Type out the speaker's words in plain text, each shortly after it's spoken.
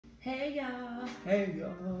Hey y'all, hey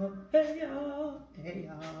y'all, hey y'all, hey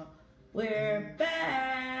y'all. We're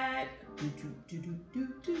back.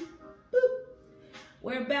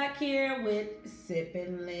 We're back here with Sip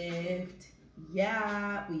and Lift.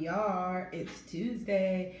 Yeah, we are. It's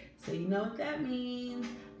Tuesday. So you know what that means.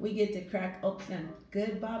 We get to crack open a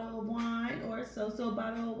good bottle of wine or a so-so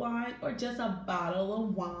bottle of wine or just a bottle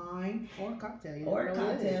of wine. Or a cocktail. Or a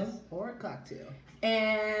cocktail. Or a cocktail.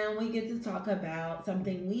 And we get to talk about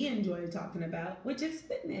something we enjoy talking about, which is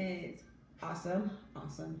fitness. Awesome. I'm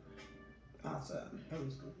just going to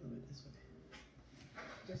move it this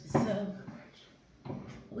way. So,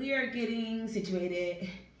 we are getting situated.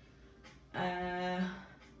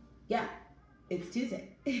 Yeah, it's Tuesday.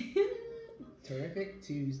 Terrific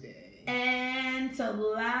Tuesday. And so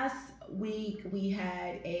last week we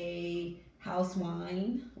had a house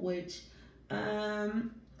wine, which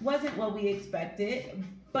wasn't what we expected,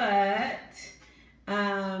 but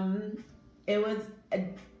it was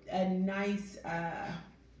a nice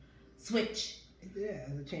switch. Yeah,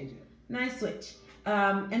 it's a change up. Nice switch.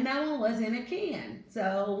 And that one was in a can.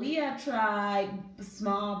 So we have tried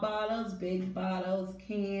small bottles, big bottles,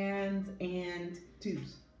 cans, and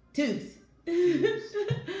Tubes.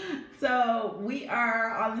 So we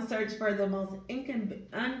are on the search for the most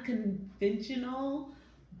unconventional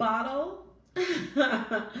bottle.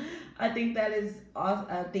 I think that is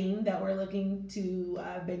a theme that we're looking to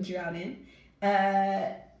venture out in.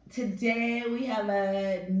 Today we have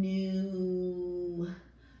a new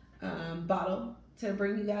bottle to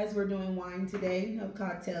bring you guys. We're doing wine today, no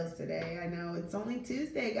cocktails today. I know it's only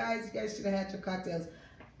Tuesday, guys. You guys should have had your cocktails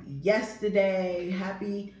yesterday.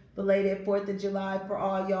 Happy belated 4th of July for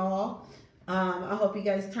all y'all. I hope you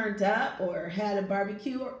guys turned up or had a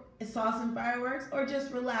barbecue or saw some fireworks or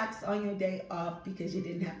just relaxed on your day off because you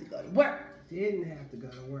didn't have to go to work. Didn't have to go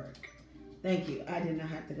to work. Thank you. I did not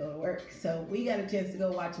have to go to work. So we got a chance to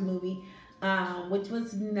go watch a movie, which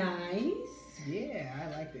was nice. Yeah, I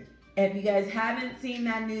liked it. If you guys haven't seen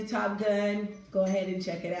that new Top Gun, go ahead and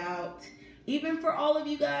check it out. Even for all of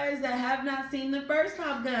you guys that have not seen the first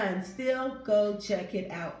Top Gun, still go check it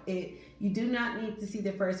out. You do not need to see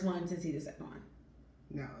the first one to see the second one.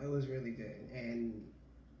 No, it was really good. And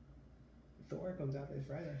Thor comes out this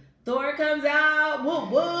Friday. Thor comes out. Whoop,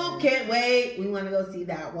 whoop. Can't wait. We want to go see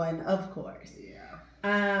that one, of course. Yeah.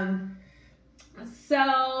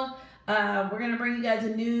 So we're going to bring you guys a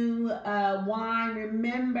new wine.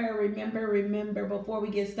 Remember, before we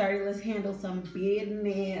get started, let's handle some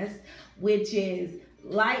business, which is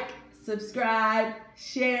like, subscribe,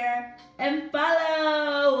 share, and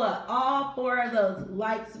follow. All 4 of those.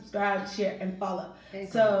 Like, subscribe, share, and follow.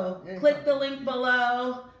 So click the link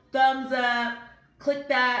below, thumbs up, click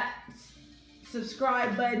that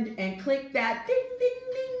subscribe button, and click that ding, ding,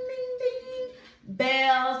 ding, ding, ding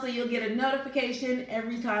bell so you'll get a notification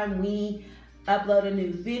every time we upload a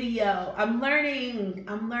new video. I'm learning.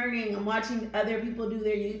 I'm watching other people do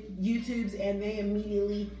their YouTubes and they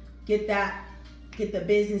immediately get the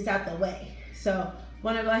business out the way. So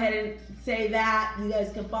want to go ahead and say that. You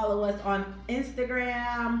guys can follow us on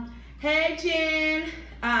Instagram. Hey, Jen.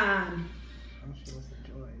 I'm sure it's a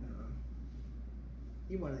joy.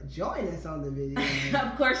 You want to join us on the video?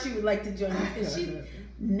 Of course, she would like to join us because she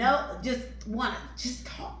just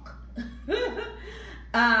talk.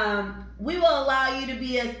 We will allow you to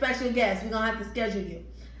be a special guest. We're gonna have to schedule you.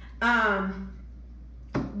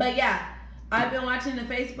 But yeah, I've been watching the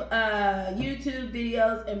Facebook, YouTube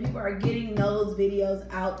videos, and people are getting those videos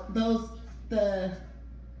out. The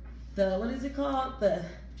what is it called?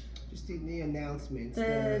 Just the announcements.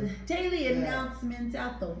 The daily announcements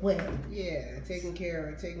out the way. Yeah, taking care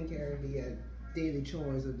of the daily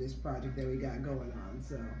chores of this project that we got going on.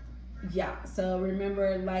 So yeah, so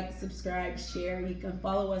remember, like, subscribe, share. You can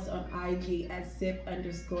follow us on IG at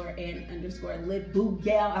sip_and_live. Boo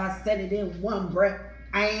gal, I said it in one breath.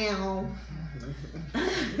 Ow.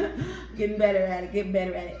 Getting better at it.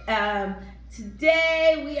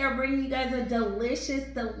 Today we are bringing you guys a delicious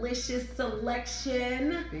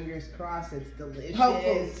selection. Fingers crossed, it's delicious.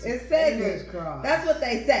 Hopefully, it says fingers crossed. That's what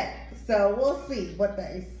they said. So we'll see what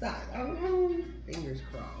they say. Fingers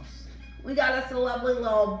crossed. We got us a lovely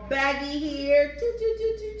little baggie here.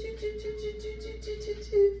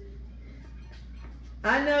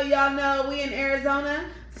 I know y'all know we in Arizona,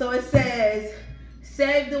 so it says,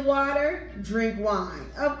 save the water, drink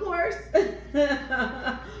wine. Of course.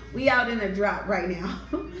 We out in a drought right now.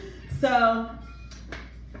 So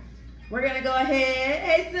we're gonna go ahead.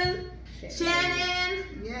 Hey, Shannon.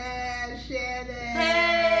 Yeah, Shannon.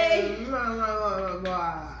 Hey.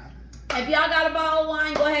 If y'all got a bottle of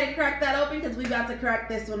wine, go ahead and crack that open because we about to crack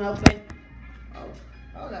this one open.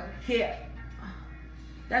 Hold on. Here.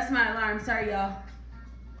 That's my alarm. Sorry, y'all.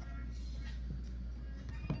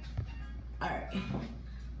 All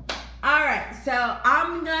right. So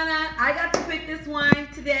I got to pick this wine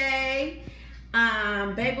today.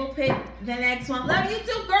 Babe will pick the next one. Love you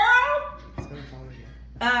too, girl. It's gonna fall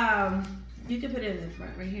again. You can put it in the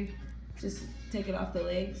front right here. Just take it off the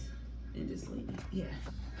legs and just leave it. Yeah.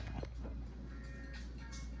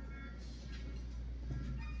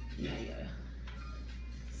 Yeah.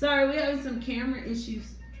 Sorry, we're having some camera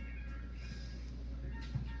issues.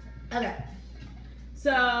 Okay.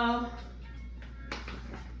 So,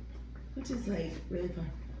 which is like really fun.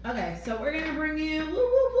 Okay, so we're gonna bring you, woo,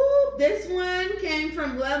 woo, woo. This one came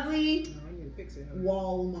from lovely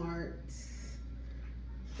Walmart.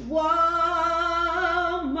 Walmart.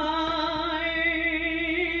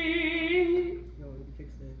 No, you fix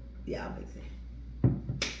it. Yeah, I'll fix it.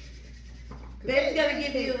 Babe's gonna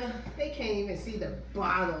give you a... They can't even see the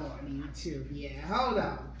bottle on YouTube. Yeah, hold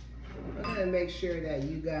on. I'm gonna make sure that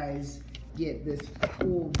you guys get this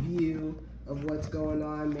full view of what's going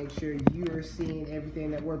on. Make sure you are seeing everything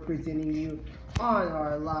that we're presenting you on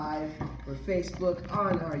our live or Facebook,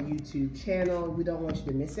 on our YouTube channel. We don't want you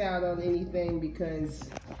to miss out on anything because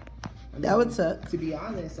that would suck. To be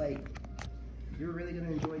honest, like, you're really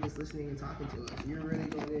gonna enjoy just listening and talking to us. You're really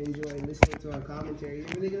gonna enjoy listening to our commentary.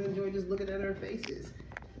 You're really gonna enjoy just looking at our faces.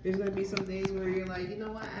 There's gonna be some days where you're like, you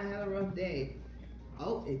know what, I had a rough day.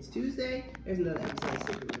 Oh, it's Tuesday. There's another episode of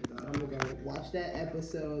Secret With. I'm gonna watch that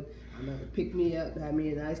episode. I'm gonna pick me up, have me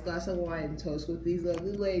a nice glass of wine and toast with these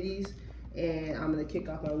lovely ladies, and I'm gonna kick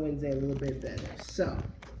off my Wednesday a little bit better. So,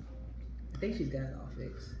 I think she got it all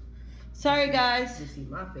fixed. Sorry, guys. You see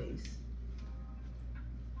my face.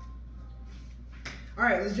 All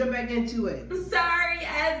right, let's jump back into it. Sorry, I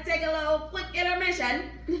had to take a little quick intermission.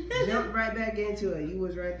 Jump right back into it. You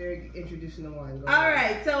was right there introducing the wine. All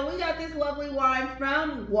right, so we got this lovely wine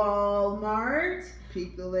from Walmart.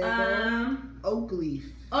 Peep the label. Oak leaf.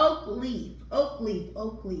 Oak leaf.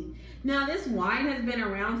 Now, this wine has been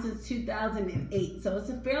around since 2008, so it's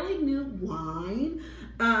a fairly new wine.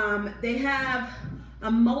 They have a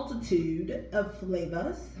multitude of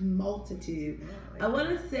flavors. I want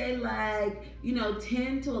to say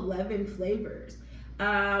 10 to 11 flavors.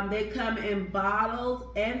 They come in bottles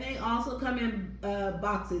and they also come in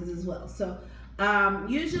boxes as well. So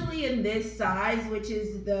usually in this size, which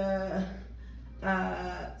is the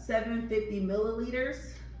 750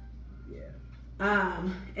 milliliters. Yeah.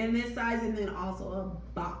 In this size, and then also a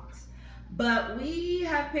box. But we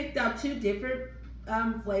have picked out two different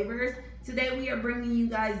flavors. Today we are bringing you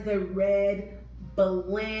guys the red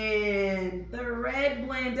blend. The red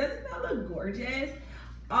blend, doesn't that look gorgeous?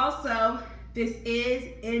 Also, this is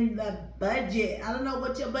in the budget. I don't know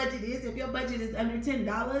what your budget is. If your budget is under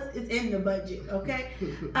 $10, it's in the budget, okay?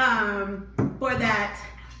 For that,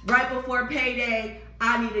 right before payday,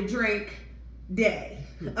 I need a drink day,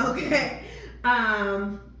 okay?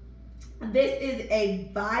 This is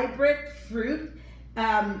a vibrant fruit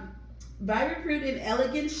and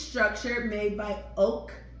elegant structure made by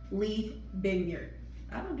Oak Leaf Vineyard.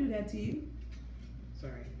 I don't do that to you.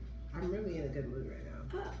 Sorry. I'm really in a good mood right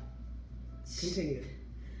now. Continue.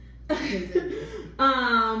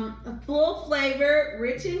 Full flavor,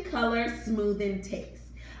 rich in color, smooth in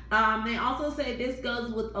taste. They also say this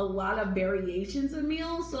goes with a lot of variations of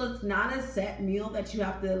meals, so it's not a set meal that you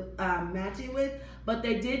have to match it with. But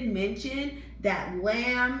they did mention that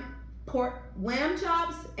lamb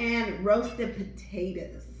chops and roasted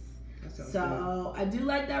potatoes. So good. I do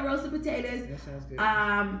like that roasted potatoes. That sounds good.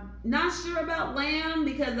 Not sure about lamb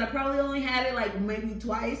because I probably only had it like maybe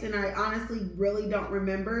twice, and I honestly really don't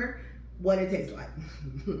remember what it tastes like.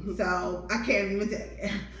 So I can't even tell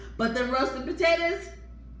you. But the roasted potatoes,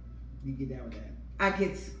 you get down with that. I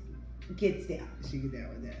gets down. She get down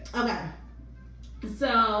with that. Okay.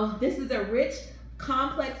 So this is a rich,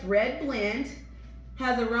 complex red blend.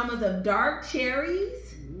 Has aromas of dark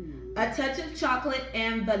cherries, a touch of chocolate,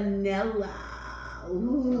 and vanilla.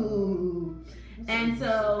 Ooh. And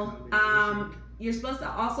so you're supposed to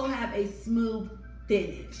also have a smooth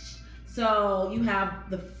finish. So you have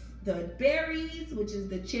the berries, which is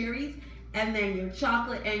the cherries, and then your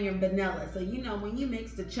chocolate and your vanilla. So you know when you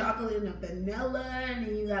mix the chocolate and the vanilla, and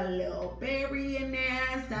then you got a little berry in there,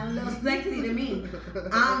 it sounds a little sexy to me.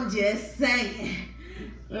 I'm just saying,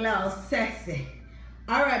 a little sexy.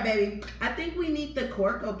 All right, baby. I think we need the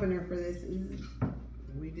cork opener for this.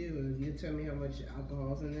 We do. You tell me how much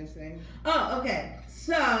alcohol's in this thing. Oh, okay.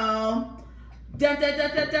 So, you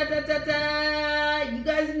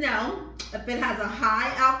guys know if it has a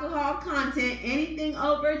high alcohol content, anything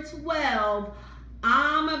over 12,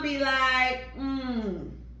 I'ma be like,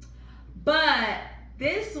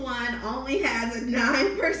 This one only has a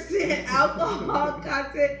 9% alcohol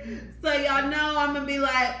content. So y'all know I'm gonna be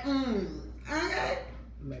like, okay.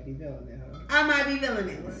 You might be feeling it, huh? I might be feeling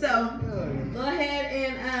it. So go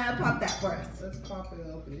ahead and pop that for us. Let's pop it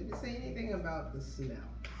open. Did it say anything about the smell?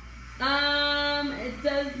 It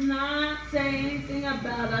does not say anything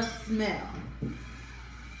about a smell.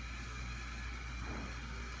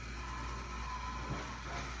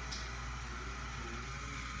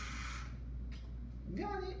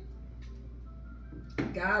 Got it.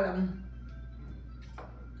 Got him.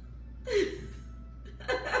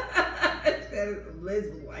 Liz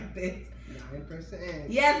was like this. 9%.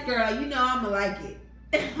 Yes, girl. You know I'ma like it.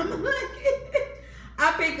 I'ma like it.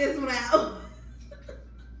 I picked this one out.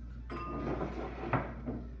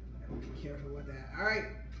 Be careful with that. All right.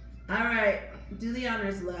 All right. Do the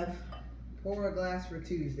honors, love. Pour a glass for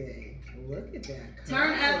Tuesday. Look at that.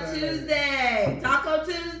 Turn up Tuesday. Taco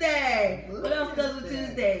Tuesday. What else goes with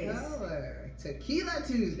Tuesdays? Color. Tequila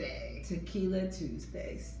Tuesday. Tequila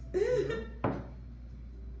Tuesdays.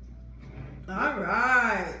 All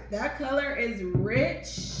right. That color is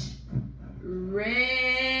rich.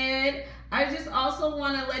 Red. I just also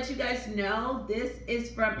want to let you guys know this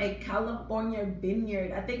is from a California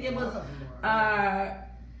vineyard. I think it was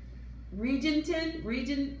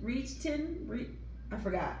I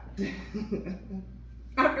forgot.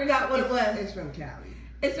 I forgot what it was. It's from Cali.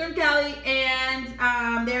 It's from Cali,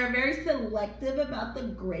 and they're very selective about the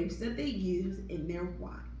grapes that they use in their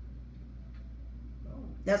wine. Oh.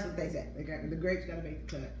 That's what they said. The grapes got to make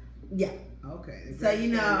the cut. Yeah. Okay. So,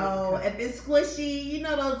 you know, if it's squishy, you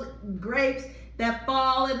know those grapes that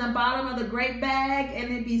fall in the bottom of the grape bag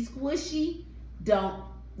and it be squishy? Those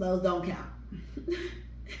don't count.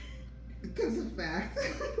 Because of fact,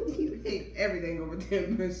 you hate everything over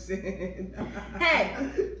 10%. Hey,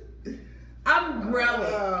 I'm growing.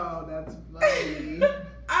 Oh, that's funny.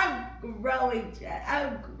 I'm growing, Chad.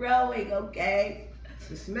 I'm growing, okay?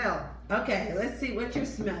 The smell. Okay, let's see what your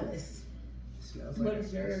smell is. Smells What like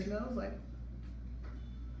is yours? It smells like.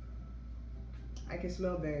 I can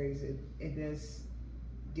smell berries. It does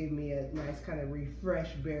give me a nice kind of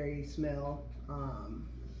refreshed berry smell.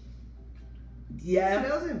 Yeah. It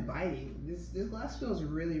smells inviting. This glass smells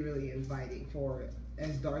really, really inviting for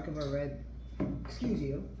as dark of a red. Excuse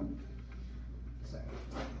you. Sorry.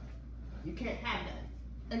 You can't have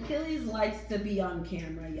that. Achilles likes to be on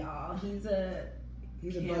camera, y'all. He's a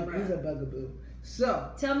bugaboo.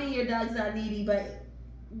 So tell me your dog's not needy, but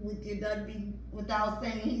with your dog be without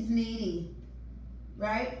saying he's needy,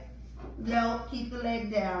 right? No, keep the leg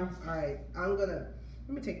down. all right,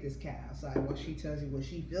 let me take this cat outside while she tells you what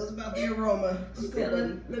she feels about the aroma.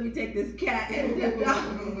 Let me take this cat and the dog.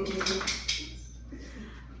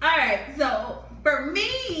 All right, so for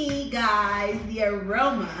me, guys, the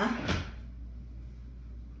aroma,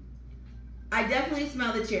 I definitely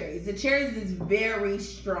smell the cherries. The cherries is very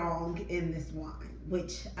strong in this wine,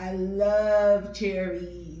 which I love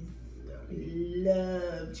cherries.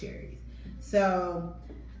 Love cherries. So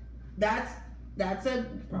that's a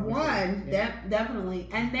one, yeah. definitely.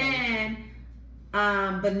 And then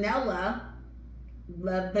vanilla,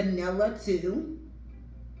 love vanilla too,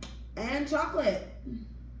 and chocolate.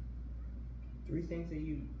 3 things that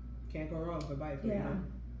you can't go wrong for bite. Yeah.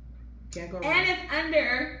 Can't go wrong. And it's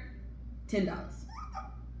under $10.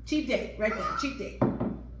 Cheap date, right there. Cheap date.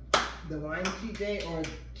 The wine cheap date or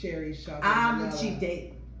cherry chocolate? I'm the vanilla? cheap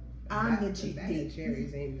date. I'm the cheap date.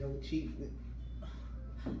 Cherries ain't no cheap.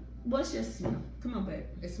 What's your smell? Come on, babe.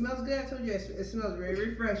 It smells good. I told you it smells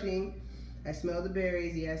very refreshing. I smell the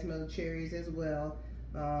berries. Yeah, I smell the cherries as well.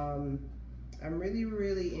 I'm really,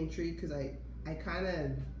 really intrigued because I kind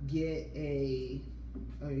of get a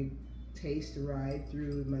taste ride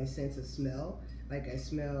through my sense of smell. Like I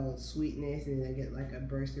smell sweetness and I get like a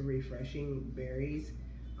burst of refreshing berries,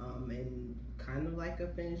 and kind of like a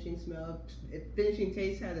finishing smell. If finishing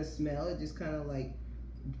taste had a smell, it just kind of like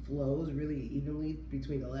flows really evenly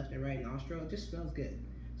between the left and right nostril. It just smells good.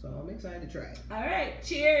 So I'm excited to try it. All right,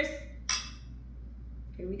 cheers.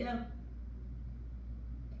 Here we go.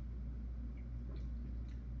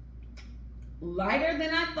 Lighter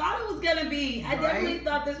than I thought it was gonna be. I definitely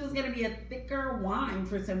thought this was gonna be a thicker wine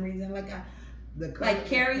for some reason,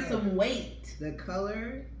 carry some weight. The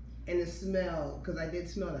color and the smell, because I did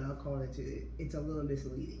smell the alcohol in it too. It's a little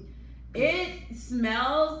misleading. It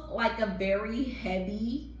smells like a very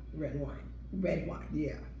heavy red wine.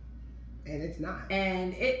 Yeah. And it's not.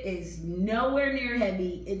 And it is nowhere near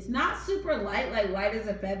heavy. It's not super light, like light as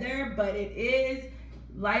a feather, but it is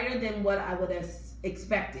lighter than what I would have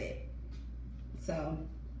expected. So,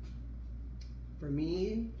 for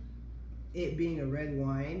me, it being a red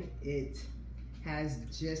wine, it has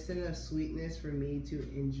just enough sweetness for me to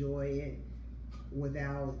enjoy it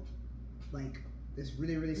without like this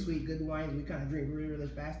really, really sweet good wines we kind of drink really, really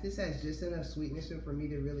fast. This has just enough sweetness for me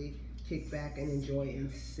to really kick back and enjoy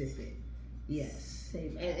and sip it. Yes.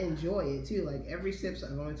 And enjoy it too. Like every sip,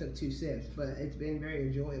 I've only took 2 sips, but it's been very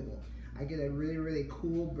enjoyable. I get a really, really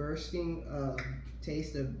cool bursting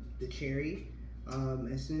taste of the cherry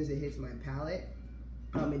as soon as it hits my palate.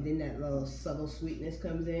 And then that little subtle sweetness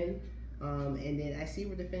comes in. And then I see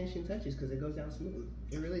where the finishing touches because it goes down smooth.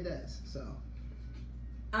 It really does. So.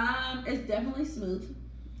 It's definitely smooth.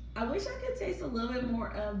 I wish I could taste a little bit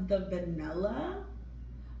more of the vanilla,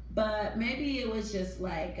 but maybe it was just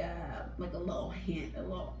like a little hint, a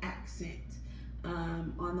little accent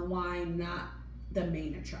on the wine, not the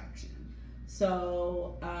main attraction.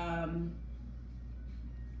 So I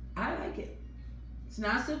like it. It's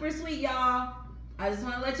not super sweet, y'all. I just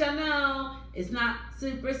want to let y'all know it's not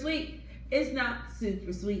super sweet. It's not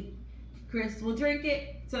super sweet. Chris will drink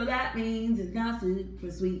it, so that means it's not super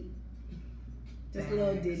sweet. Just a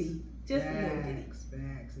little ditty. Just a little ditty.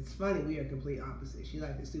 Facts. It's funny, we are complete opposite. She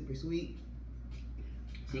likes it super sweet.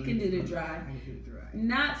 She can do the dry. I can do the dry.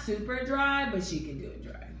 Not super dry, but she can do it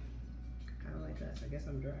dry. Kind of like us. I guess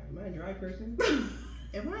I'm dry. Am I a dry person?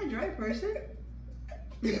 Am I a dry person?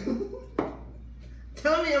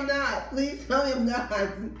 Tell me I'm not. Please tell me I'm not. I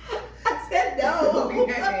said no.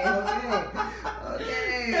 Okay.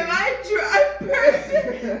 Am I a dry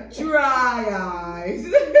person? Dry eyes.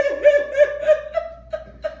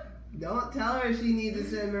 Don't tell her she needs a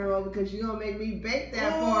cinnamon roll because she's going to make me bake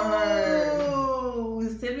that for her. Oh,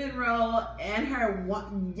 cinnamon roll and her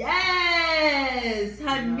one. Yes,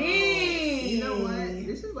 honey. You know what?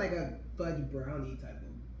 This is like a fudge brownie type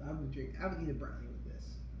of. I would eat a brownie with this.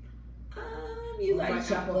 You like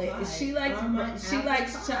chocolate. She likes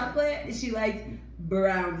chocolate. She likes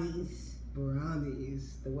brownies.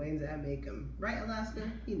 Brownies, the ways I make them. Right, Alaska?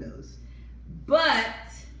 He knows. But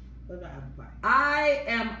what about apple pie? I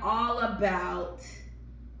am all about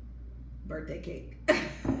birthday cake.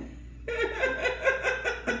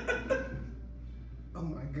 Oh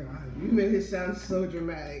my God, you made it sound so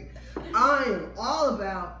dramatic. I am all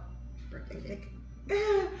about birthday cake. But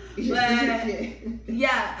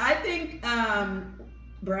yeah, I think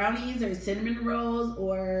brownies or cinnamon rolls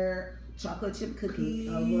or chocolate chip cookies.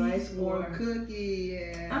 A nice warm cookie,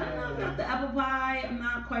 yeah. I don't know about the apple pie. I'm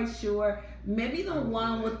not quite sure. Maybe the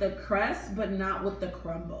one with the crust, but not with the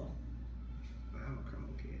crumble. I'm a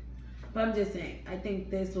crumble kid. But I'm just saying, I think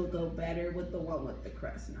this will go better with the one with the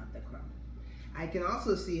crust, not the crumble. I can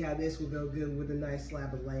also see how this would go good with a nice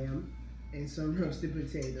slab of lamb and some roasted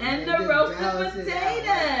potatoes. And the roasted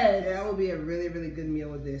potatoes. That will be a really, really good meal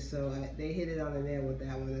with this. So they hit it on the nail with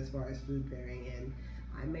that one as far as food pairing. And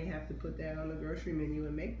I may have to put that on the grocery menu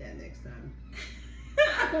and make that next time.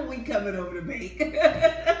 We coming over to bake.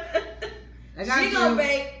 I got you. She gonna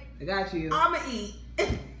bake. I got you. I'ma eat.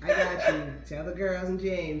 I got you. Tell the girls and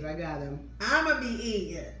James I got them. I'ma be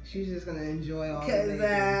eating. She's just gonna enjoy all the Cause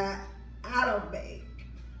bacon. I don't bake.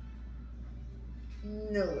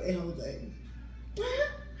 No way, Jose.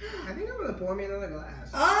 I think I'm gonna pour me another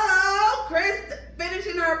glass. Oh, Chris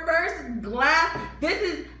finishing her first glass.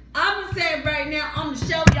 I'm gonna say it right now on the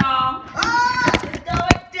show, y'all. Oh, it's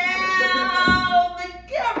going down. The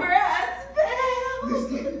camera has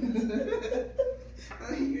failed.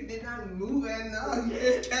 You did not move at all. You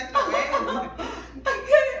just kept your hand. I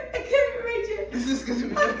couldn't reach it. This is going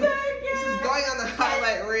on the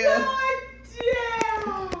highlight reel.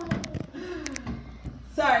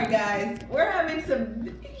 Sorry guys, we're having some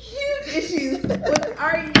huge issues with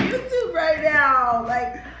our YouTube right now.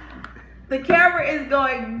 Like, the camera is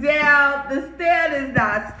going down, the stand is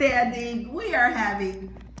not standing. We are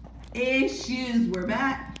having issues. We're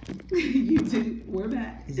back. YouTube, we're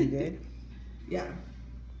back. Is it good? Yeah.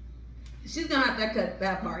 She's gonna have to cut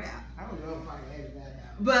that part out. I don't know if I can edit that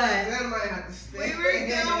out. But that might have to stay. We were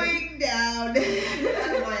going down.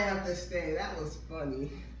 That might have to stay. That was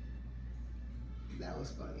funny. That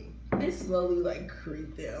was funny. It slowly like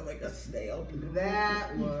creeped down like a snail.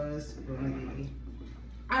 That was funny.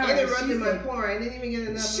 I interrupted my pour. I didn't even get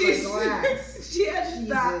enough of my glass. She had to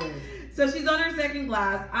stop. So she's on her second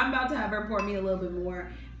glass. I'm about to have her pour me a little bit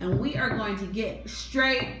more. And we are going to get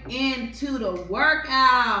straight into the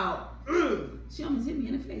workout. She almost hit me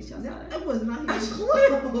in the face. Y'all saw that? It was not even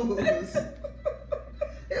close.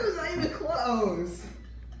 It was not even close.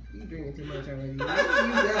 You drinking too much already.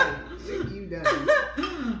 You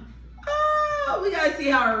done. Oh, we gotta see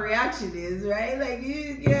how her reaction is, right? Like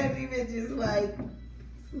you can't even just like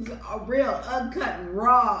a real uncut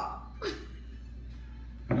raw.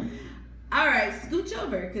 All right, scooch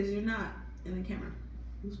over because you're not in the camera.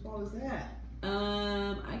 Whose fault is that?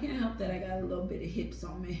 I can't help that I got a little bit of hips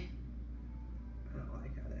on me. I don't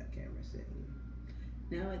like how that camera's sitting.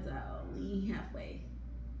 Now it's only halfway.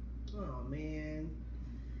 Oh man.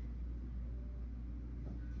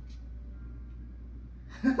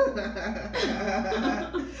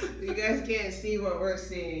 You guys can't see what we're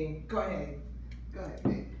seeing. Go ahead,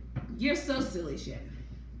 babe. You're so silly, shit.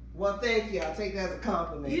 Well, thank you. I'll take that as a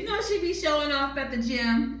compliment. You know she be showing off at the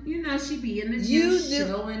gym. You know she be in the gym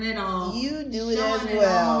showing it off. You do it showing as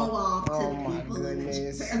well. It all off Oh to the my people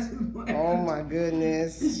goodness. In the gym. Oh my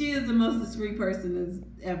goodness. She is the most discreet person that's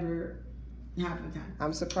ever half the time.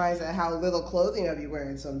 I'm surprised at how little clothing I be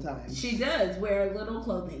wearing sometimes. She does wear little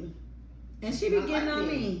clothing. And she be getting on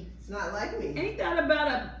me. It's not like me. Ain't that about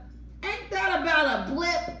a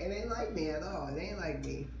blip? It ain't like me at all. It ain't like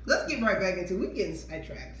me. Let's get right back into it. We're getting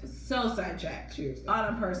sidetracked. So sidetracked. Cheers.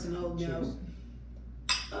 On a personal Cheers. note.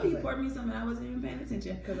 Oh, you poured me something. I wasn't even paying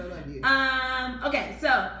attention. Because I love you. Okay,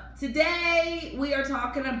 so today we are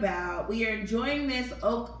enjoying this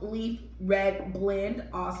oak leaf red blend.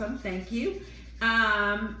 Awesome, thank you.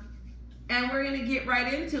 And we're gonna get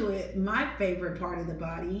right into it. My favorite part of the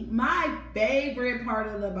body.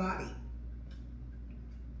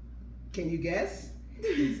 Can you guess?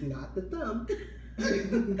 It's not the thumb.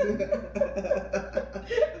 It's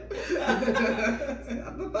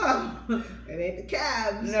not the thumb. It ain't the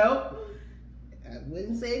calves. Nope. I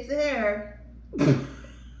wouldn't say it's the hair.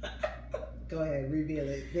 Go ahead, reveal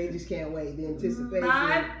it. They just can't wait. The anticipation.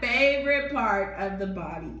 My favorite part of the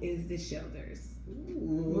body is the shoulders.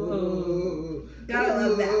 Ooh. Gotta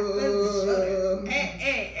love that. That's the shoulders.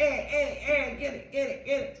 Hey, get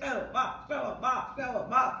it. Show them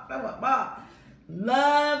off.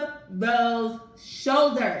 Love those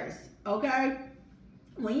shoulders, okay?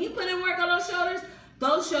 When you put in work on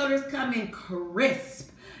those shoulders come in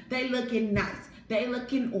crisp. They looking nice. They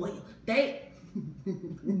looking oil.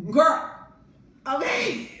 Girl,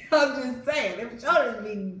 okay? I'm just saying, them shoulders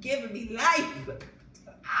be giving me life.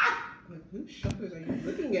 Whose shoulders are you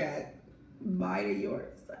looking at? Mine or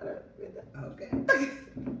yours? Okay.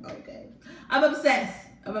 Okay. I'm obsessed.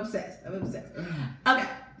 Okay.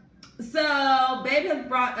 So, Babe has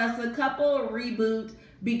brought us a couple reboot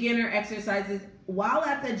beginner exercises while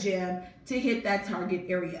at the gym to hit that target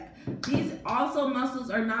area. These also muscles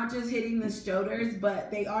are not just hitting the shoulders, but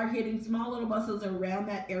they are hitting small little muscles around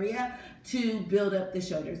that area to build up the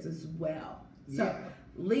shoulders as well. So,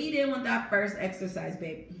 lead in with that first exercise,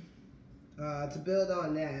 babe. To build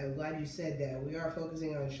on that, I'm glad you said that. We are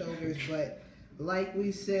focusing on shoulders, but like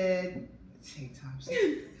we said,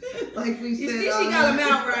 like we said, you see, she got them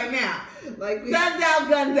out right now. Like guns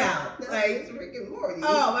out. Like it's Rick and Morty.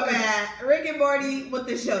 Oh my bad, Rick and Morty with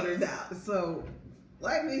the shoulders out. So,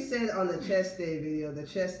 like we said on the chest day video, the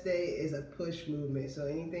chest day is a push movement. So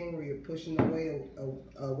anything where you're pushing the weight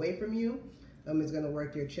away from you, is going to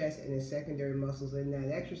work your chest, and the secondary muscles in that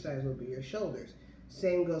exercise will be your shoulders.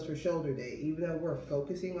 Same goes for shoulder day. Even though we're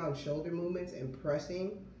focusing on shoulder movements and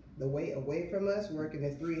pressing the weight away from us, working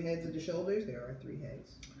the 3 heads of the shoulders, there are 3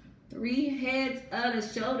 heads. 3 heads of the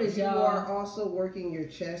shoulders, y'all. You are also working your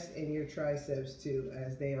chest and your triceps too,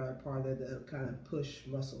 as they are part of the kind of push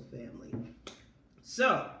muscle family.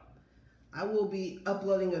 So, I will be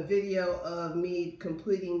uploading a video of me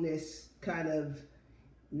completing this kind of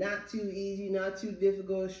not too easy, not too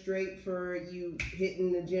difficult, straight for you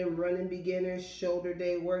hitting the gym running beginners shoulder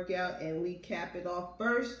day workout, and we cap it off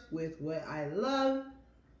first with what I love,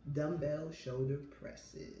 dumbbell shoulder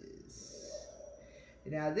presses.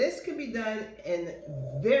 Now this can be done in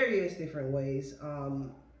various different ways.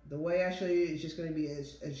 The way I show you is just going to be a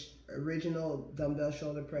original dumbbell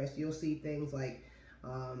shoulder press. You'll see things like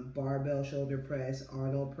barbell shoulder press,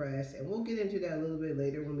 Arnold press, and we'll get into that a little bit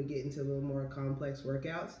later when we get into a little more complex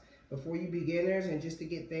workouts. But for you beginners and just to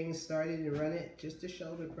get things started and run it, just a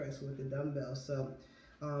shoulder press with the dumbbell. So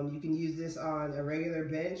you can use this on a regular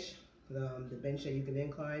bench, the bench that you can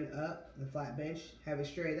incline up, the flat bench, have it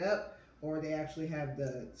straight up, or they actually have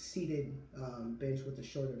the seated bench with the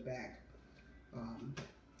shorter back.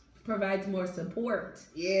 Provides more support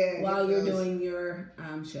while you're doing your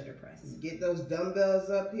shoulder press. Get those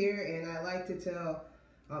dumbbells up here, and I like to tell,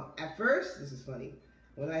 at first, this is funny,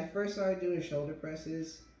 when I first started doing shoulder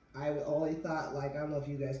presses, I only thought, like, I don't know if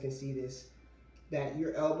you guys can see this, that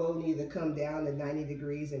your elbow needed to come down to 90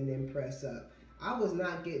 degrees and then press up. I was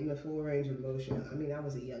not getting the full range of motion. I mean, I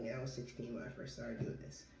was a youngin', I was 16 when I first started doing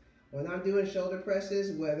this. When I'm doing shoulder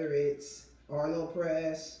presses, whether it's Arnold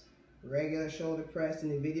press, regular shoulder press. In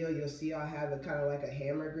the video, you'll see I have a kind of like a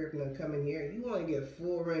hammer grip, and I'm coming here. You want to get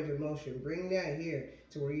full range of motion. Bring that here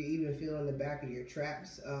to where you even feel in the back of your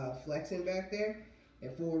traps flexing back there,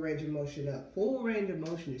 and full range of motion up. Full range of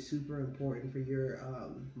motion is super important for your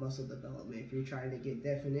muscle development. If you're trying to get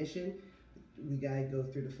definition, we gotta go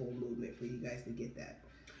through the full movement for you guys to get that.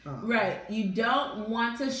 Right. You don't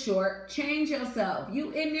want to shortchange yourself. You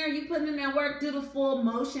in there, you putting in that work, do the full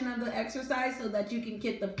motion of the exercise so that you can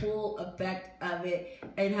get the full effect of it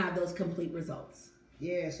and have those complete results.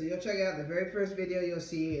 Yeah, so you'll check out the very first video you'll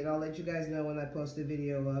see, and I'll let you guys know when I post the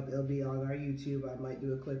video up. It'll be on our YouTube. I might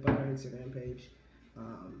do a clip on our Instagram page.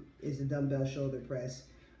 Is the dumbbell shoulder press.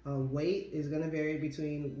 Weight is going to vary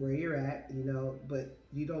between where you're at, you know, but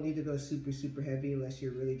you don't need to go super, super heavy unless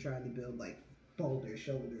you're really trying to build like Boulder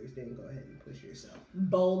shoulders. Then go ahead and push yourself.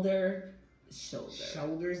 Boulder shoulders.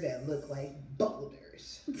 Shoulders that look like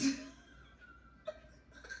boulders.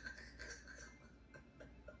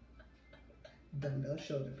 Dumbbell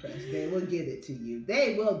shoulder press. They will give it to you.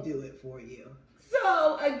 They will do it for you.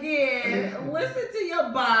 So again, listen to your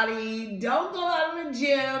body. Don't go out of the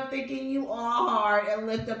gym thinking you all hard and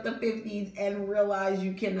lift up the 50s and realize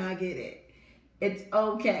you cannot get it. It's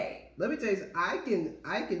okay. Let me tell you, I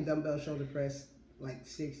can dumbbell shoulder press like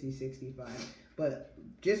 60, 65, but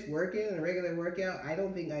just working in a regular workout, I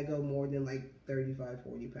don't think I go more than like 35,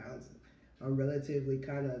 40 pounds. I'm relatively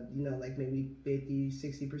kind of, you know, like maybe 50,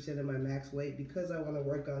 60% of my max weight because I want to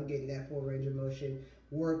work on getting that full range of motion,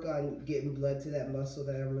 work on getting blood to that muscle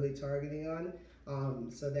that I'm really targeting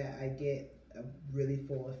on, so that I get a really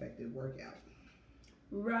full effective workout.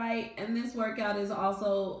 Right, and this workout is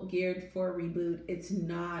also geared for reboot. It's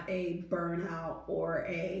not a burnout or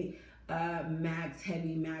a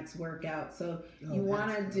heavy max workout. So you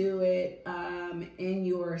want to do it in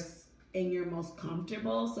your most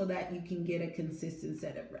comfortable so that you can get a consistent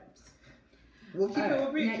set of reps. We'll keep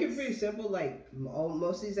it pretty simple. Like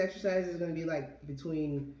most of these exercises are going to be like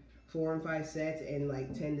between 4 and 5 sets and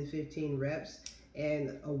like 10 to 15 reps.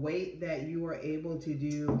 And a weight that you are able to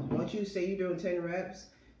do, once you say you're doing 10 reps,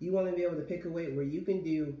 you want to be able to pick a weight where you can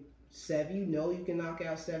do 7. You know you can knock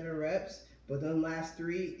out 7 reps, but then last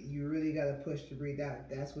 3, you really got to push to breathe out.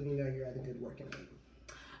 That's when you know you're at a good working weight.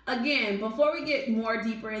 Again, before we get more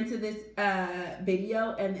deeper into this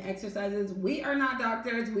video and the exercises, we are not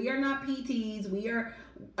doctors. We are not PTs. We are,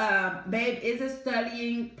 Babe is a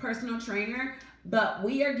studying personal trainer, but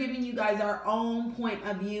we are giving you guys our own point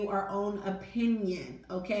of view, our own opinion,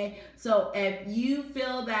 okay? So if you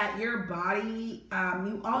feel that your body,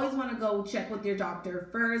 you always want to go check with your doctor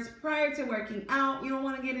first prior to working out. You don't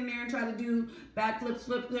want to get in there and try to do backflips,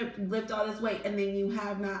 flip, lift all this weight, and then you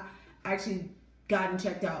have not actually gotten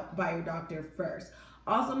checked out by your doctor first.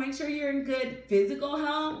 Also, make sure you're in good physical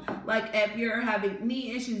health. Like if you're having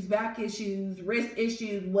knee issues, back issues, wrist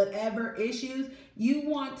issues, whatever issues, you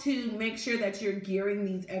want to make sure that you're gearing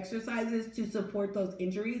these exercises to support those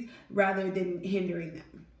injuries rather than hindering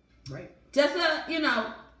them. Right. Just a,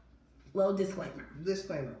 little disclaimer.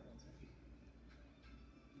 Disclaimer.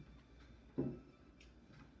 All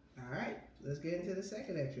right, let's get into the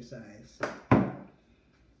second exercise.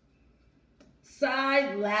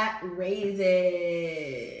 Side lat raises.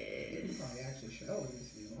 You could probably actually show this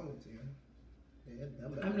if you wanted to. Yeah,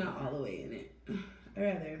 I'm not all the way in it. I'd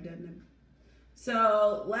rather have done them.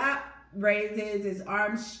 So lat raises is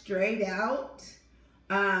arms straight out.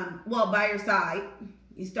 By your side.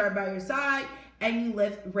 You start by your side and you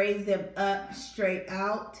raise them up straight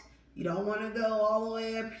out. You don't want to go all the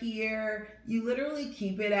way up here. You literally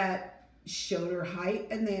keep it at shoulder height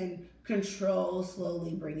and then control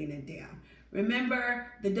slowly bringing it down. Remember,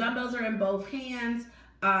 the dumbbells are in both hands.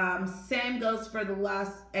 Same goes for the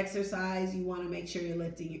last exercise. You want to make sure you're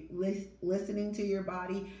listening to your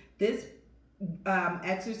body. This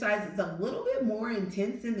exercise is a little bit more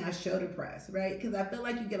intense than that shoulder press, right? Because I feel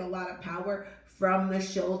like you get a lot of power from the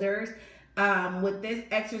shoulders. With this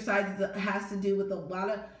exercise, it has to do with a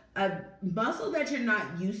lot of muscle that you're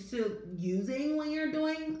not used to using when you're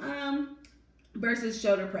doing versus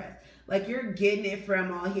shoulder press. Like you're getting it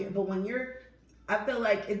from all here, but when I feel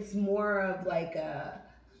like it's more of like a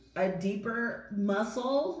deeper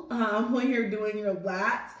muscle when you're doing your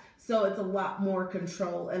lats, so it's a lot more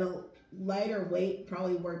control, and a lighter weight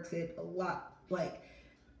probably works it a lot. Like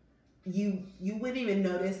you wouldn't even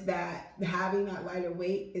notice that having that lighter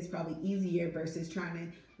weight is probably easier versus trying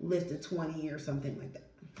to lift a 20 or something like that.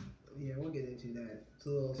 Yeah, we'll get into that. It's a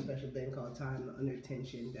little special thing called time under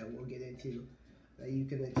tension that we'll get into that you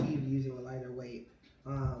can achieve using a lighter weight.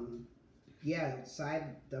 Yeah,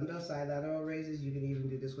 dumbbell side lateral raises. You can even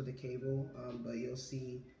do this with a cable, but you'll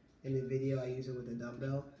see in the video I use it with a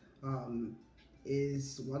dumbbell.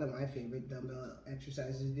 is one of my favorite dumbbell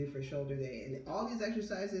exercises to do for shoulder day. And all these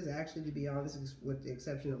exercises, actually, to be honest, with the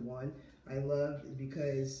exception of one, I love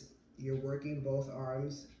because you're working both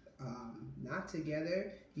arms not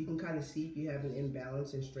together. You can kind of see if you have an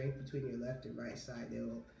imbalance in strength between your left and right side.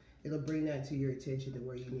 It'll bring that to your attention to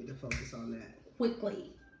where you need to focus on that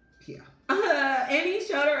quickly. Yeah. Any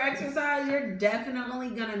shoulder exercise, you're definitely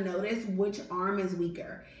gonna notice which arm is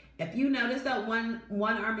weaker. If you notice that one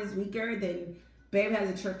arm is weaker, then Babe has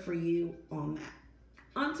a trick for you on that.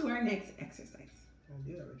 On to our next exercise. I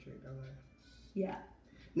do have a trick, don't I? Yeah.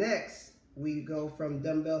 Next, we go from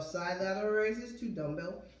dumbbell side lateral raises to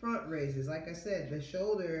dumbbell front raises. Like I said, the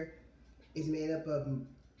shoulder is made up of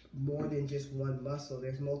more than just one muscle.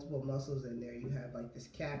 There's multiple muscles in there. You have like this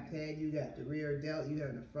cap head, you got the rear delt, you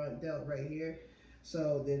have the front delt right here.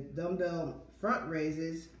 So the dumbbell front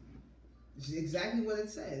raises is exactly what it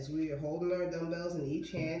says. We are holding our dumbbells in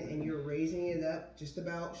each hand and you're raising it up just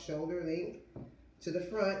about shoulder length to the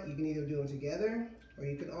front. You can either do them together or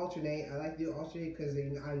you can alternate. I like to do alternate because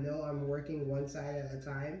I know I'm working one side at a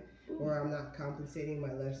time, or I'm not compensating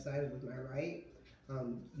my left side with my right.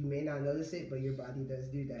 You may not notice it, but your body does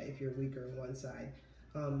do that if you're weaker on one side.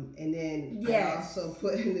 And then I also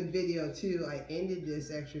put in the video too, I ended this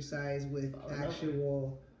exercise with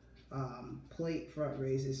actual plate front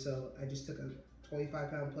raises. So I just took a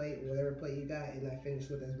 25-pound plate, whatever plate you got, and I finished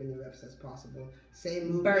with as many reps as possible.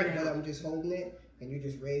 Same movement, but I'm just holding it, and you're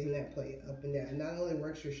just raising that plate up and down. It not only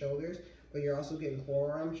works your shoulders, but you're also getting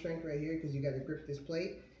forearm strength right here because you got to grip this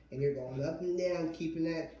plate, and you're going up and down, keeping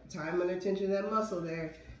that time under tension of that muscle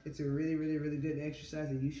there. It's a really, really, really good exercise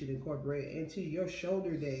that you should incorporate into your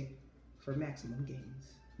shoulder day for maximum gains.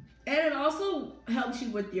 And it also helps you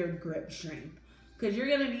with your grip strength, because you're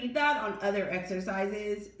going to need that on other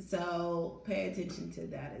exercises, so pay attention to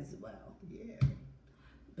that as well. Yeah.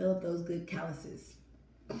 Build up those good calluses.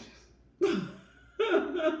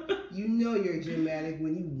 You know you're dramatic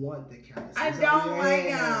when you want the calluses. I don't like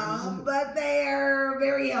them, but they are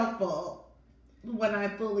very helpful when I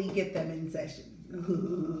fully get them in session.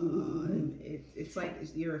 It's like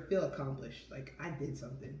you feel accomplished. Like, I did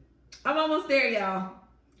something. I'm almost there, y'all.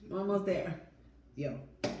 I'm almost there. Yo.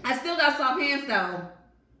 I still got soft hands though.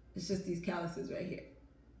 It's just these calluses right here.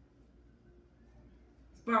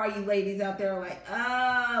 For all you ladies out there like,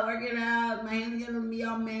 working out, my hands are gonna be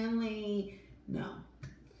all manly. No.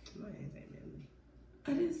 My hands ain't manly.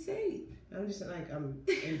 I didn't say. I'm just like,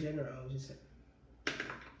 in general, I'm just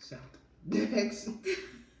so. Next.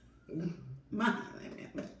 My hands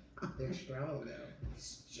ain't manly. They're strong though.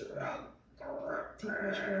 Strong. Take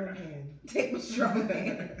my strong hand. Take my strong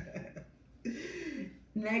hand.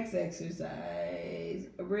 Next exercise,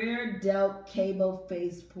 rear delt cable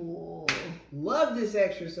face pull. Love this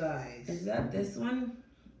exercise. Is that this one?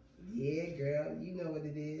 Yeah, girl, you know what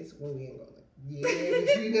it is. Well, we ain't gonna.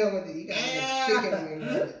 Yeah, you know what it is. You gotta have chicken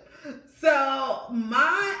wings. So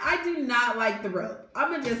I do not like the rope.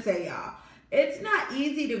 I'm gonna just say, y'all, it's not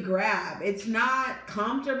easy to grab. It's not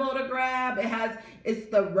comfortable to grab.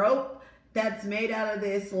 It's the rope that's made out of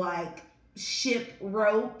this like ship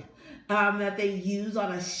rope. That they use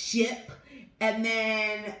on a ship, and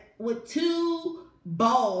then with two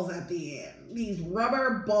balls at the end, these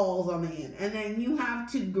rubber balls on the end, and then you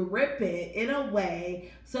have to grip it in a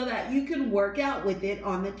way so that you can work out with it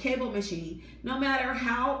on the cable machine. No matter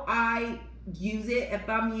how I use it, if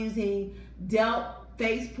I'm using delt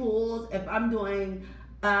face pulls, if I'm doing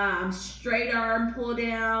straight arm pull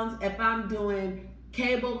downs, if I'm doing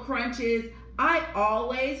cable crunches, I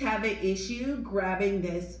always have an issue grabbing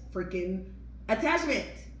this freaking attachment.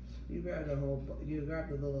 You grab the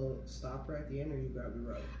little stopper at the end, or you grab the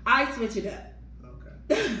rope? I switch it up.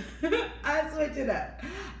 Okay. I switch it up.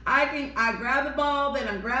 I grab the ball, then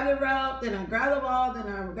I grab the rope, then I grab the ball, then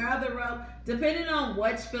I grab the rope, depending on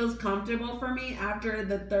which feels comfortable for me after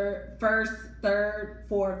the first, third,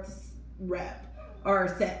 fourth rep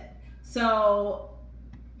or set. So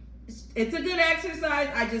it's a good exercise.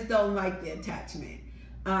 I just don't like the attachment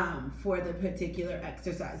for the particular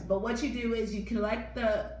exercise. But what you do is you connect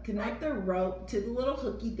the rope to the little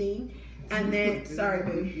hooky thing, and then sorry,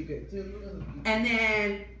 baby. And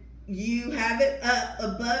then you have it up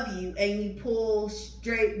above you, and you pull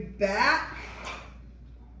straight back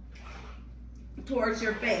towards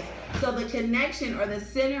your face. So the connection or the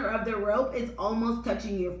center of the rope is almost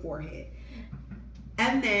touching your forehead,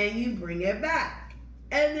 and then you bring it back.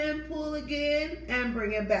 And then pull again and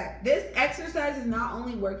bring it back. This exercise is not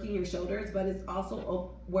only working your shoulders, but it's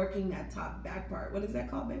also working that top back part. What is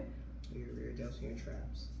that called, babe? Your rear delts and your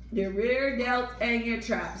traps. Your rear delts and your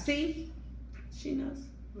traps. See? She knows.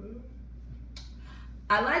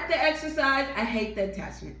 I like the exercise. I hate the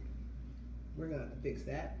attachment. We're gonna have to fix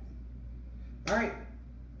that. All right.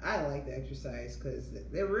 I like the exercise because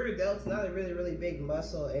the rear delt's not a really big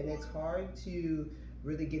muscle, and it's hard to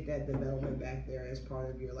really get that development back there as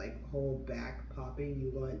part of your like whole back popping.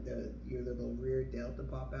 You want your little rear delt to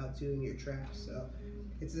pop out too in your traps. So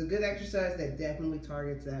it's a good exercise that definitely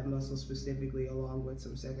targets that muscle specifically, along with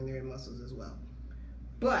some secondary muscles as well.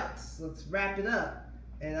 But let's wrap it up.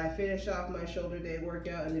 And I finish off my shoulder day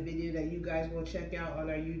workout in the video that you guys will check out on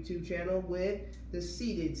our YouTube channel with the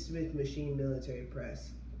seated Smith machine military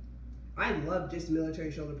press. I love just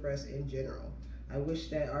military shoulder press in general. I wish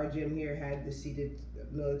that our gym here had the seated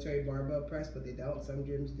military barbell press, but they don't. Some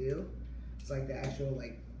gyms do. It's like the actual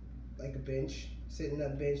like a bench, sitting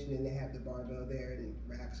up bench, and then they have the barbell there and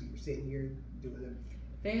racks. So you're sitting here doing it.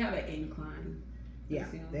 They have an incline. Yeah,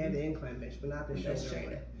 they have the incline bench, but not the shoulder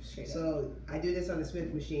one. So I do this on the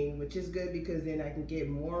Smith machine, which is good because then I can get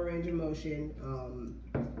more range of motion.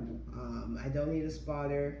 I don't need a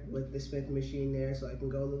spotter with the Smith machine there, so I can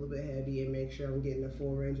go a little bit heavy and make sure I'm getting a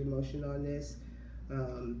full range of motion on this.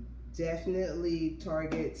 Definitely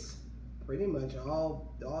targets pretty much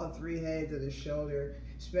all three heads of the shoulder,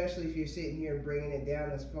 especially if you're sitting here bringing it down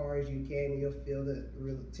as far as you can. You'll feel the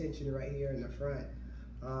real tension right here in the front.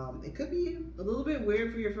 It could be a little bit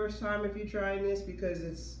weird for your first time if you're trying this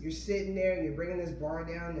because you're sitting there and you're bringing this bar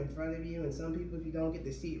down in front of you, and some people, if you don't get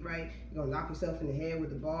the seat right, you're gonna knock yourself in the head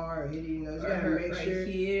with the bar or hit your nose. You gotta make sure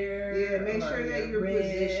here. Yeah, make sure that you're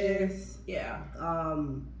positioned. Yeah.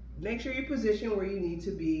 Make sure you're positioned where you need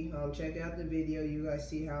to be. Check out the video. You guys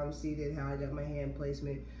see how I'm seated, how I got my hand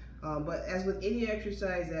placement. But as with any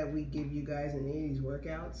exercise that we give you guys in any of these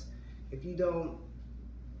workouts, if you don't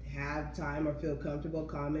have time or feel comfortable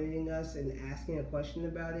commenting us and asking a question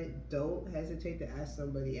about it, don't hesitate to ask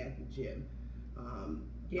somebody at the gym.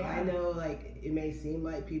 Yeah, I know like it may seem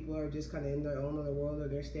like people are just kind of in their own little world or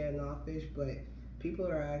they're standoffish, but people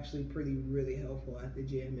are actually really helpful at the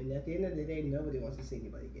gym, and at the end of the day, nobody wants to see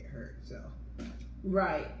anybody get hurt. So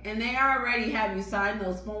right, and they already have you sign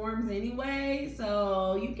those forms anyway,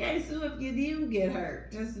 so you can't sue if you do get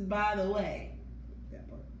hurt, just by the way. That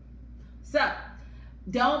part. So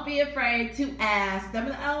don't be afraid to ask them.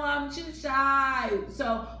 Oh, I'm too shy.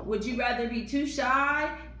 So would you rather be too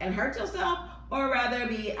shy and hurt yourself, or rather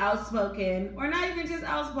be outspoken, or not even just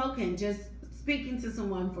outspoken, just speaking to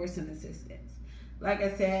someone for some assistance? Like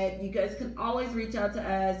I said, you guys can always reach out to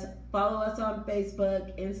us. Follow us on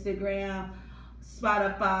Facebook, Instagram,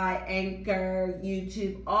 Spotify, Anchor,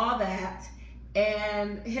 YouTube, all that,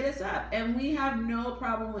 and hit us up. And we have no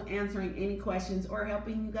problem with answering any questions or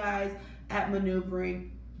helping you guys at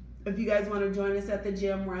maneuvering. If you guys want to join us at the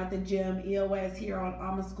gym, we're at the gym EOS here on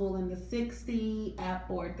Alma School in the 60 at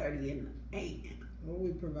 4:30 a.m. Well,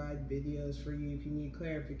 we provide videos for you if you need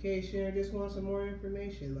clarification or just want some more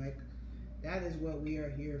information. Like, that is what we are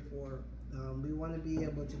here for. We want to be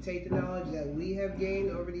able to take the knowledge that we have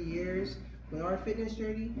gained over the years with our fitness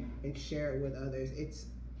journey and share it with others. It's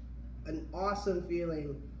an awesome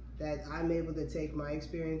feeling that I'm able to take my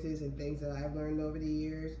experiences and things that I've learned over the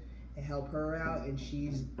years and help her out, and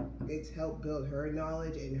it's helped build her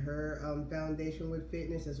knowledge and her foundation with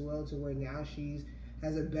fitness as well, to where now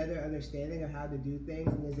has a better understanding of how to do things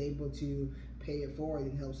and is able to pay it forward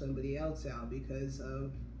and help somebody else out because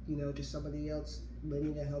of, you know, just somebody else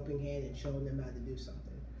lending a helping hand and showing them how to do something.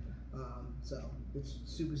 So it's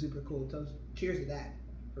super cool. So cheers to that.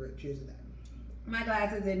 Cheers to that. My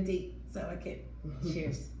glass is empty, so I can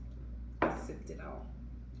cheers. I sipped it all.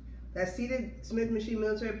 That seated Smith machine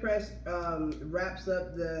military press wraps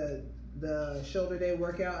up the shoulder day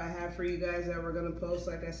workout I have for you guys that we're gonna post.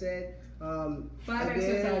 Like I said, 5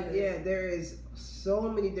 exercises. Yeah, there is so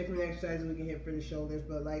many different exercises we can hit for the shoulders,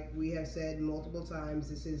 but like we have said multiple times,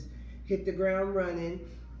 this is hit the ground running.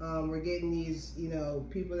 We're getting these, you know,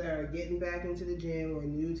 people that are getting back into the gym or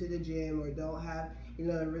new to the gym or don't have, you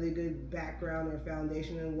know, a really good background or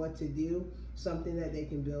foundation on what to do, something that they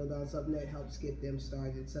can build on, something that helps get them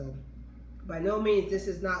started. So by no means, this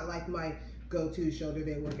is not like my go-to shoulder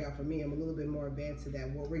day workout for me. I'm a little bit more advanced to that.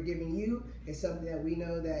 What we're giving you is something that we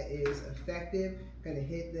know that is effective, going to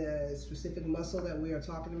hit the specific muscle that we are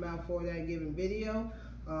talking about for that given video.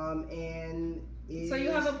 So you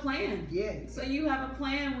have a plan. Yeah. So you have a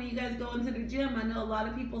plan when you guys go into the gym. I know a lot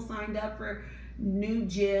of people signed up for new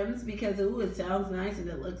gyms because it sounds nice and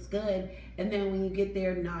it looks good, and then when you get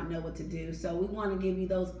there, not know what to do. So we want to give you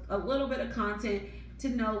a little bit of content to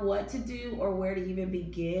know what to do or where to even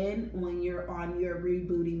begin when you're on your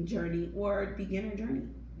rebooting journey or beginner journey.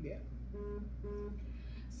 Yeah.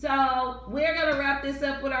 So we're gonna wrap this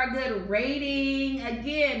up with our good rating.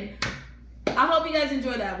 Again, I hope you guys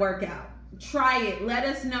enjoy that workout. Try it. Let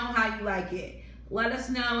us know how you like it. Let us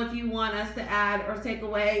know if you want us to add or take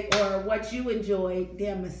away or what you enjoy.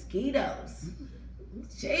 Damn mosquitoes.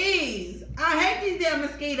 Jeez. I hate these damn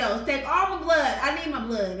mosquitoes. Take all my blood. I need my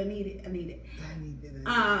blood. I need it.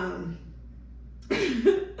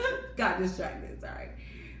 Got distracted. Sorry.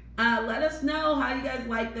 Let us know how you guys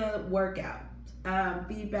like the workout.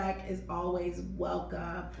 Feedback is always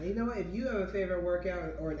welcome. And you know what? If you have a favorite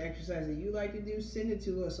workout or an exercise that you like to do, send it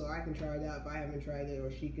to us so I can try it out if I haven't tried it,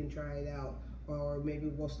 or she can try it out, or maybe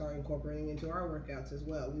we'll start incorporating into our workouts as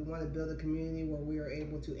well. We want to build a community where we are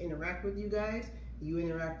able to interact with you guys, you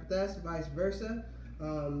interact with us, vice versa.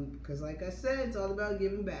 Because like I said, it's all about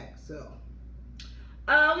giving back. So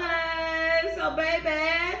okay, so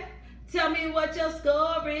baby, tell me what your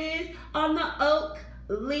score is on the oak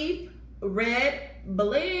leaf red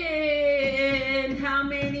blend. How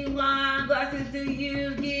many wine glasses do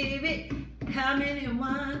you give it? How many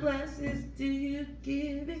wine glasses do you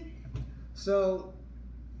give it? So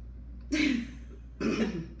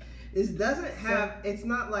this doesn't have, it's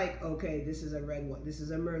not like, okay, this is a red one, this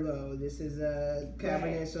is a Merlot, this is a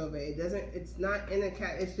Cabernet Sauvignon. It doesn't, it's not in a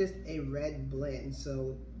it's just a red blend.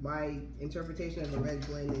 So my interpretation of a red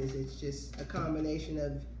blend is it's just a combination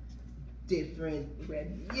of different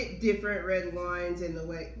red wines, and the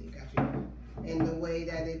way the way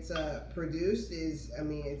that it's produced is, I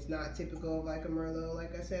mean, it's not typical of like a Merlot,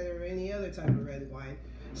 like I said, or any other type of red wine.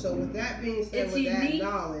 So with that being said, it's with unique that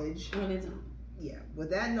knowledge, on its own. Yeah, with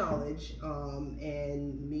that knowledge,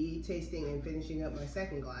 and me tasting and finishing up my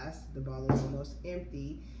second glass, the bottle is almost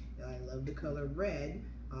empty. I love the color red.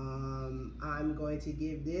 I'm going to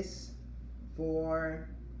give this, for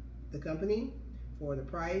the company, for the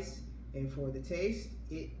price, and for the taste,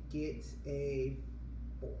 it gets a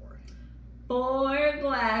 4. 4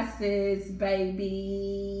 glasses,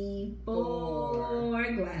 baby.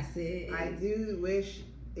 4 glasses. I do wish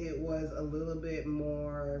it was a little bit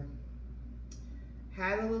more,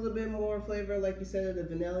 had a little bit more flavor, like you said, of the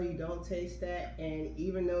vanilla. You don't taste that, and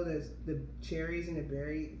even though the cherries and the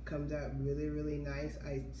berry comes out really, really nice,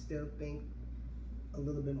 I still think a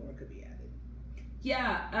little bit more could be added.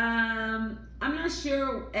 Yeah, I'm not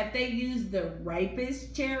sure if they use the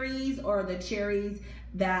ripest cherries or the cherries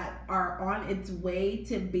that are on its way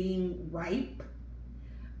to being ripe.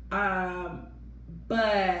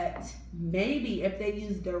 But maybe if they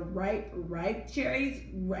use the ripe cherries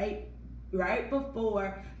right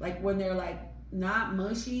before, like when they're like not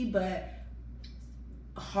mushy but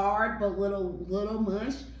hard but little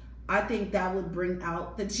mush, I think that would bring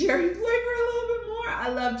out the cherry flavor a little bit more. I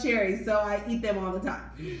love cherries, so I eat them all the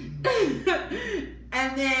time.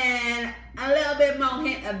 And then a little bit more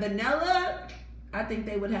hint of vanilla. I think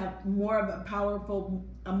they would have more of a powerful,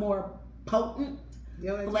 a more potent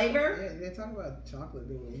flavor. They talk about chocolate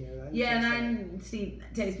being in here. And I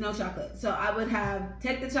taste no chocolate. So I would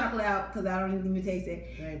take the chocolate out because I don't even taste it.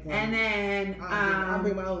 And then I'll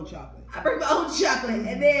bring my own chocolate.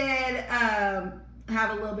 And then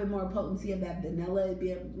have a little bit more potency of that vanilla. It'd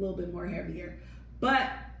be a little bit more heavier. But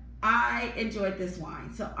I enjoyed this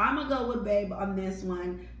wine. So I'm going to go with Babe on this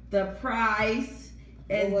one. The price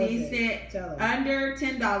is decent. Under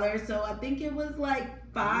 $10. So I think it was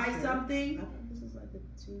like $5 something. I thought this was like a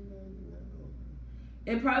 $2.99.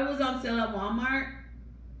 It probably was on sale at Walmart.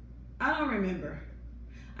 I don't remember.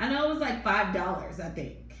 I know it was like $5, I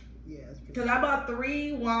think. Yeah. Because I bought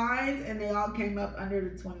 3 wines and they all came up under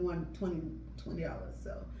the $20.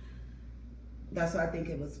 So that's why I think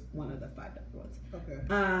it was one of the $5 ones. Okay.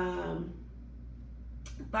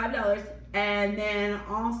 $5. And then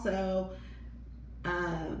also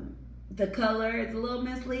the color is a little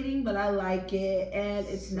misleading, but I like it, and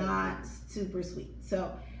it's not super sweet.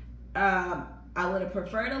 So I would have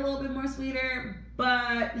preferred a little bit more sweeter,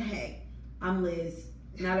 but hey, I'm Liz.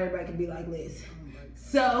 Not everybody can be like Liz.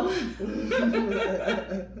 So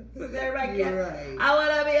everybody can. Right. I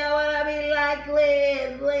wanna be like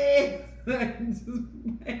Liz.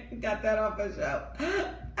 Got that off the show.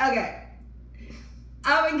 Okay.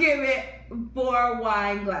 I would give it 4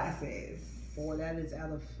 wine glasses. 4, that is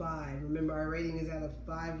out of 5. Remember, our rating is out of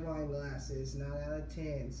 5 wine glasses, not out of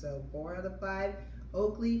 10. So 4 out of 5.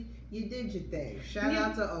 Oakleaf, you did your thing. Shout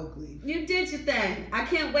out to Oakleaf. You did your thing. I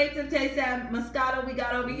can't wait to taste that Moscato we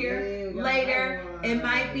got over here later. It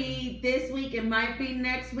might be this week. It might be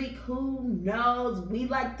next week. Who knows? We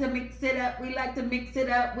like to mix it up.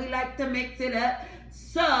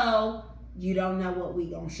 So you don't know what we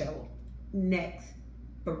gonna show next.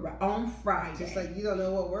 On Friday. Just like you don't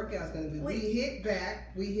know what workout's going to be. We hit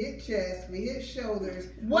back, we hit chest, we hit shoulders.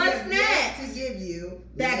 What's next? To give you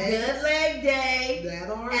that good leg day,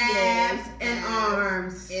 that arm abs, day,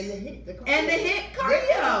 and the hit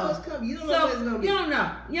cardio. You don't know what it's gonna be. You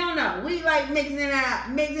don't know. We like mixing it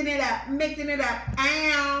up.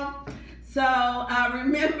 Ow. So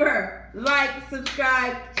remember, like,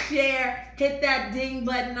 subscribe, share, hit that ding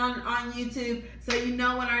button on YouTube so you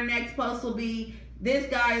know when our next post will be. This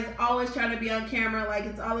guy is always trying to be on camera like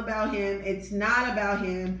it's all about him. It's not about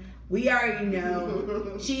him. We already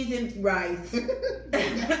know. Cheese and rice.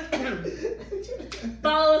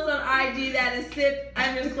 Follow us on IG. That is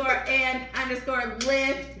sip_and_lift.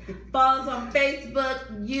 Follow us on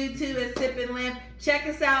Facebook, YouTube at Sip and Lift. Check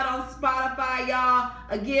us out on Spotify, y'all.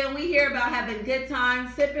 Again, we hear about having good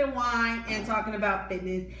times, sipping wine, and talking about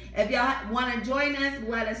fitness. If y'all want to join us,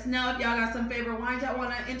 let us know. If y'all got some favorite wines y'all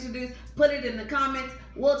want to introduce, put it in the comments.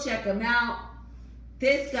 We'll check them out.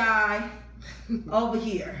 This guy over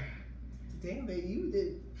here. Damn, baby,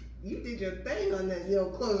 you did your thing on that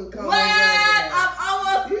closing comment. What? I'm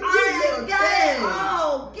almost. You I got it.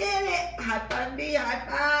 Oh, get it. High five me. High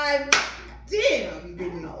five. Damn, you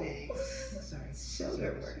did your thing.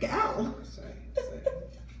 Shoulder workout. Sorry.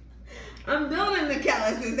 I'm building the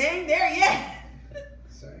calluses. They ain't there yet.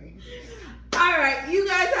 Sorry. All right, you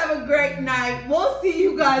guys have a great night. We'll see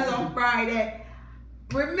you guys on Friday.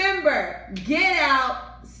 Remember, get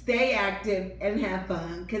out, stay active, and have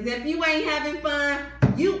fun. Because if you ain't having fun,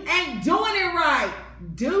 you ain't doing it right.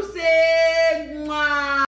 Deuces. Mwah.